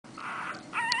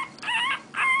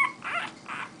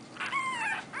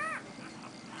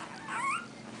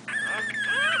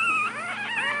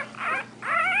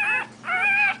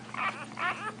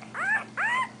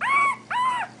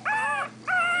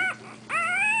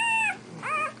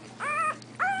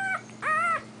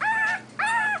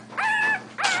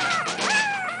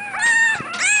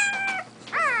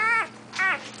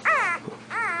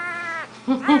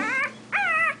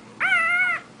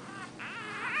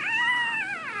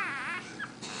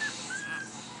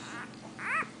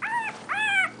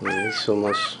He's so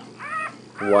much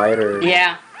wider.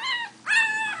 Yeah.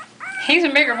 He's a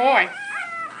bigger boy.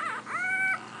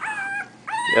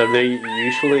 Are there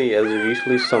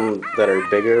usually some that are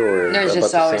bigger, or There's about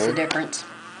just the always same? a difference.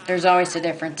 There's always a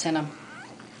difference in them.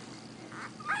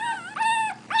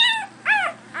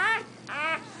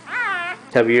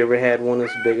 Have you ever had one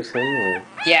as big as him? Or?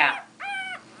 Yeah.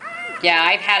 Yeah,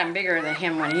 I've had him bigger than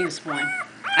him when he was born.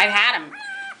 I've had him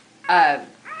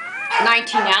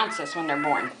 19 ounces when they're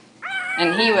born.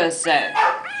 And he was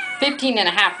 15 and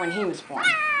a half when he was born.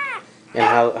 And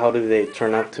how do they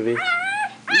turn out to be?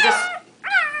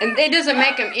 And it doesn't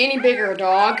make him any bigger a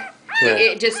dog. Right.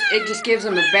 It just gives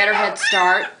him a better head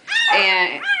start.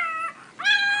 And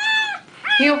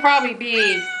he'll probably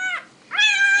be,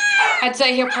 I'd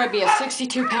say he'll probably be a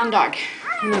 62-pound dog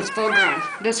when he's full grown.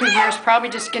 This one here is probably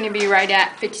just going to be right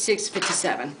at 56,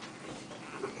 57.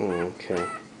 Okay.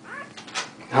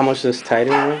 How much does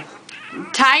Titan weigh?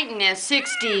 Titan is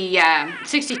 62.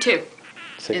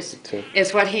 62.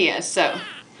 Is what he is. So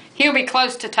he'll be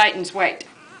close to Titan's weight.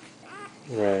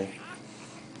 Right.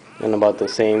 And about the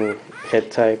same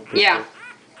head type? Yeah.